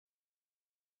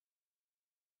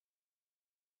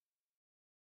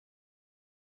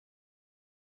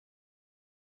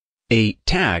A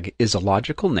tag is a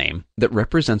logical name that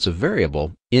represents a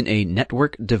variable in a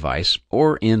network device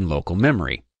or in local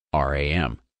memory,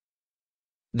 RAM.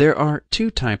 There are two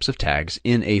types of tags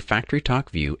in a FactoryTalk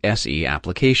View SE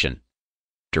application: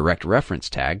 Direct Reference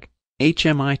Tag,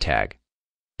 HMI tag.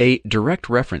 A direct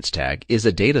reference tag is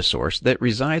a data source that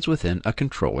resides within a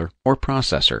controller or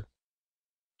processor.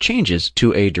 Changes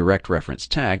to a direct reference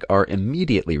tag are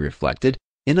immediately reflected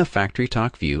in a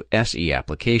FactoryTalk View SE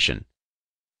application.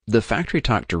 The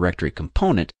FactoryTalk Directory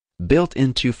component built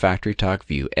into FactoryTalk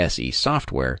View SE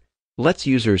software lets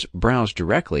users browse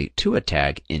directly to a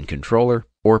tag in controller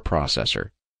or processor.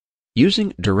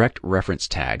 Using direct reference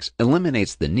tags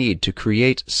eliminates the need to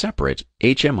create separate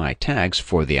HMI tags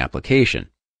for the application.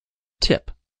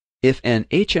 Tip: if an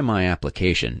HMI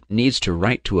application needs to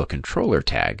write to a controller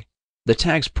tag, the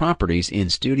tag's properties in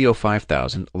Studio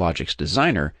 5000 Logix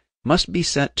Designer must be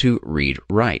set to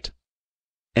read-write.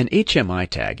 An HMI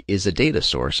tag is a data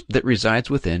source that resides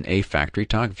within a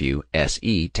FactoryTalk View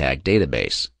SE tag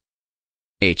database.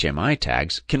 HMI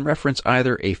tags can reference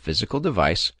either a physical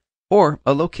device or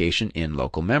a location in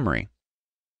local memory.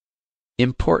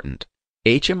 Important: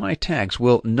 HMI tags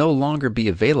will no longer be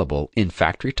available in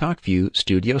FactoryTalk View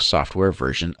Studio Software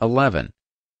version 11.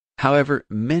 However,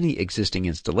 many existing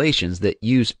installations that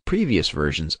use previous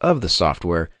versions of the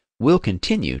software will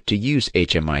continue to use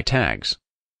HMI tags.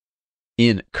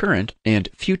 In current and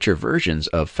future versions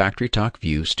of FactoryTalk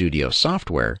View Studio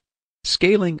software,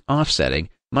 scaling offsetting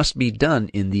must be done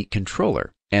in the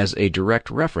controller as a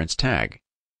direct reference tag.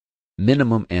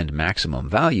 Minimum and maximum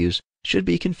values should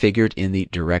be configured in the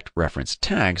direct reference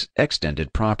tag's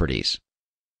extended properties.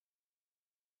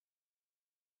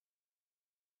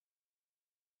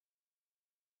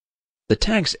 The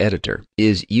Tags Editor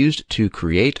is used to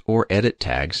create or edit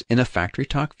tags in a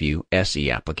FactoryTalk View SE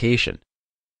application.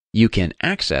 You can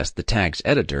access the Tags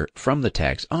Editor from the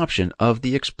Tags option of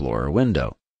the Explorer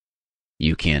window.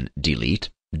 You can delete,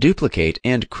 duplicate,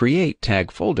 and create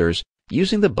tag folders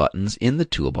using the buttons in the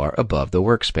toolbar above the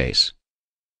workspace.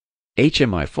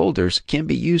 HMI folders can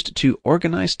be used to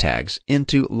organize tags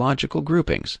into logical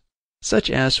groupings, such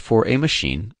as for a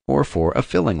machine or for a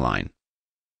filling line.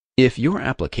 If your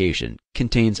application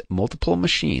contains multiple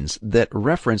machines that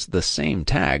reference the same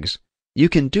tags, you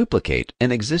can duplicate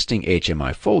an existing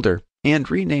HMI folder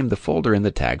and rename the folder and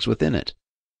the tags within it.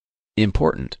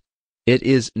 Important: it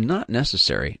is not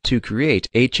necessary to create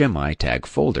HMI tag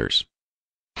folders.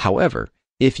 However,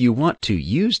 if you want to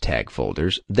use tag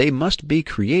folders, they must be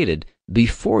created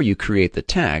before you create the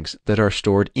tags that are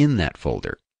stored in that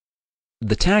folder.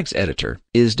 The Tags Editor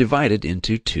is divided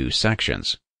into two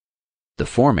sections. The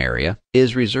Form area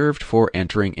is reserved for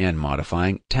entering and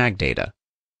modifying tag data.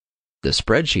 The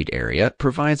Spreadsheet area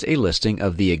provides a listing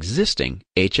of the existing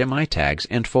HMI tags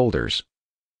and folders.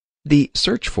 The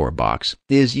Search For box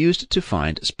is used to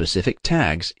find specific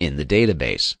tags in the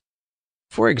database.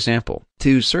 For example,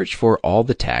 to search for all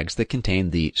the tags that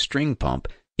contain the string pump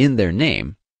in their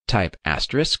name, type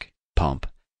 *pump*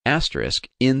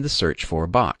 in the Search For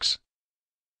box.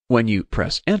 When you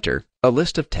press Enter, a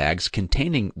list of tags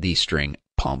containing the string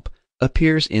pump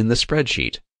appears in the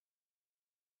spreadsheet.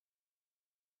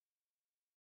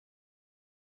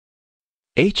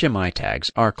 HMI tags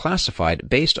are classified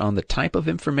based on the type of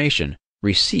information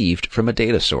received from a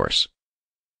data source.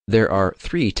 There are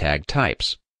three tag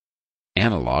types: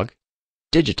 analog,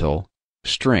 digital,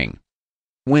 string.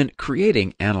 When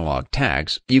creating analog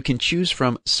tags, you can choose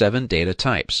from 7 data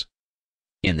types.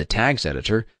 In the Tags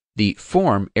Editor, the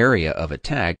Form area of a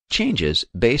tag changes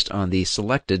based on the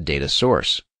selected data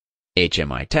source.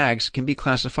 HMI tags can be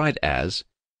classified as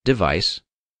device,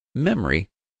 memory,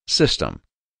 system.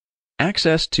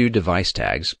 Access to device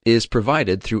tags is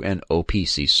provided through an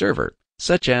OPC server,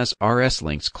 such as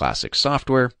RS-Links Classic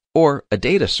software, or a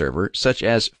data server such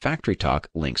as FactoryTalk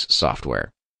Links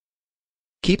software.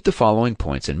 Keep the following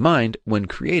points in mind when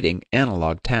creating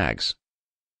analog tags.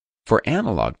 For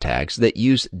analog tags that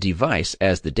use device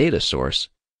as the data source,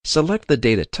 select the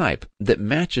data type that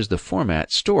matches the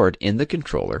format stored in the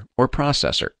controller or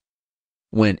processor.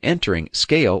 When entering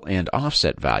scale and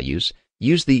offset values,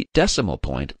 use the decimal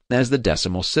point as the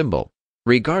decimal symbol,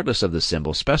 regardless of the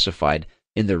symbol specified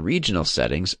in the regional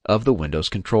settings of the Windows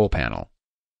control panel.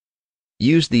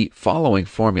 Use the following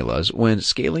formulas when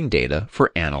scaling data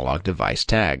for analog device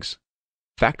tags.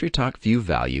 FactoryTalk View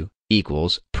value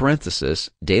equals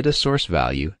parenthesis data source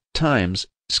value times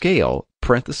scale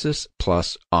parenthesis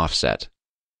plus offset.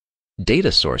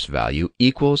 Data source value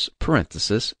equals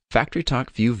parenthesis FactoryTalk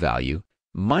View value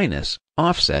minus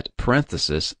offset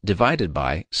parenthesis divided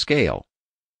by scale.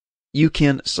 You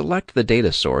can select the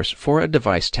data source for a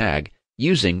device tag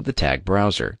using the tag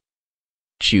browser.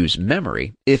 Choose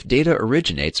Memory if data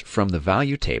originates from the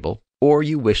value table or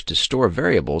you wish to store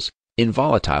variables in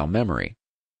volatile memory.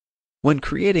 When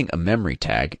creating a memory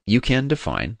tag, you can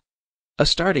define a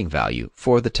starting value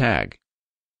for the tag,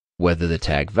 whether the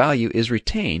tag value is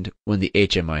retained when the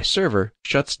HMI server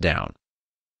shuts down.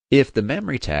 If the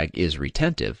memory tag is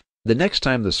retentive, the next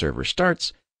time the server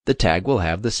starts, the tag will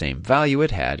have the same value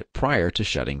it had prior to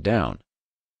shutting down.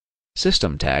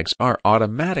 System tags are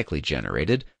automatically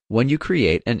generated when you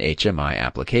create an HMI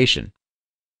application.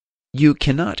 You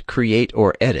cannot create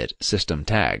or edit system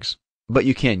tags, but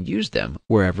you can use them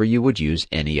wherever you would use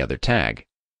any other tag.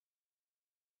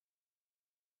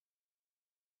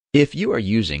 If you are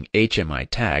using HMI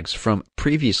tags from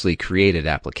previously created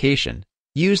application,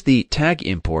 use the Tag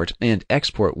Import and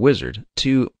Export wizard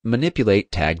to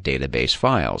manipulate tag database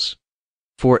files.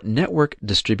 For network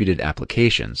distributed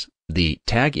applications, the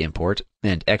Tag Import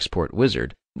and Export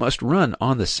wizard must run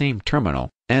on the same terminal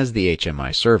as the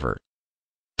HMI server.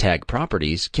 Tag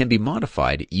properties can be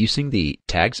modified using the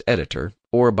Tags Editor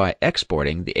or by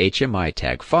exporting the HMI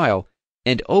tag file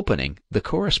and opening the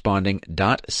corresponding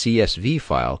 .csv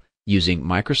file using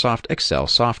Microsoft Excel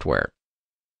software.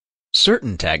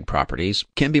 Certain tag properties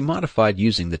can be modified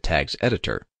using the Tags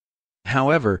Editor.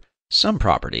 However, some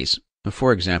properties,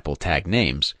 for example tag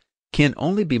names, can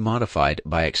only be modified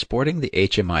by exporting the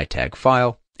HMI tag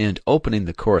file and opening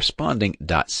the corresponding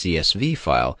 .csv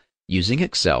file using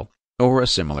Excel or a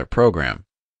similar program.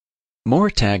 More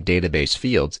tag database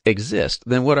fields exist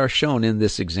than what are shown in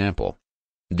this example.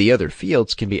 The other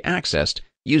fields can be accessed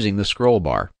using the scroll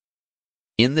bar.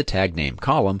 In the tag name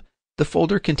column, the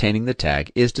folder containing the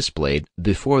tag is displayed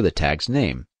before the tag's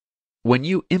name. When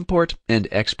you import and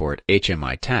export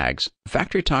HMI tags,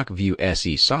 FactoryTalk View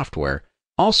SE software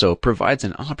also provides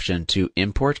an option to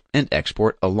import and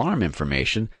export alarm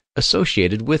information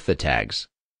associated with the tags.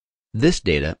 This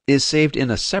data is saved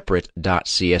in a separate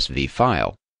 .csv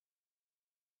file.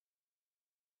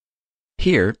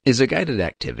 Here is a guided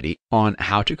activity on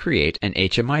how to create an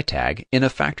HMI tag in a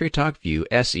FactoryTalk View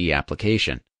SE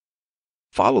application.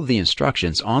 Follow the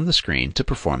instructions on the screen to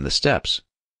perform the steps.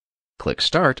 Click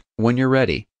Start when you're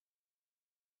ready.